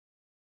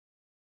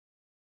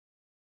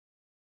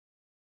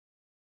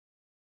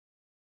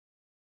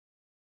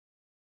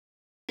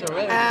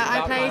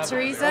I play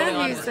Teresa,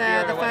 who's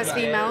the first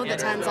female that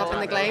turns up in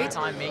the Glade,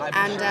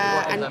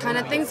 and kind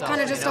of things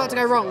kind of just start to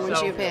go wrong when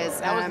she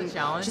appears.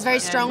 She's very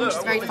strong,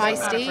 she's very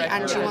feisty,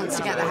 and she wants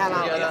to get the hell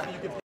out.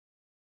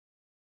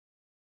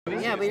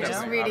 Yeah, we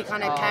just really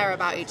kind of care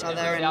about each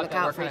other and look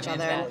out for each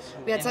other, and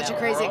we had such a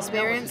crazy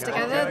experience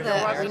together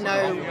that we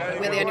know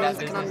we're the only ones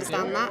that can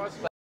understand that.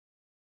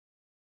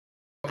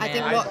 I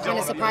think what kind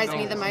of surprised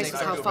me the most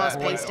was how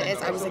fast-paced it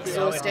is. I was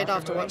exhausted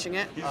after watching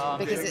it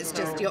because it's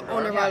just, you're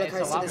on a roller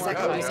coaster the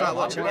second you start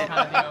watching it,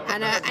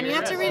 and you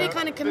have to really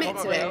kind of commit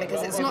to it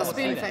because it's not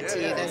spoon-fed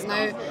to you. There's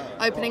no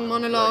opening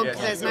monologue,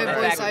 there's no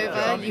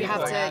voiceover. You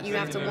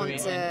have to want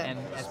to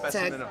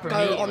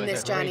go on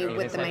this journey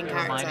with the main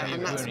character,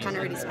 and that's kind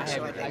of really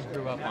special, I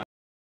think.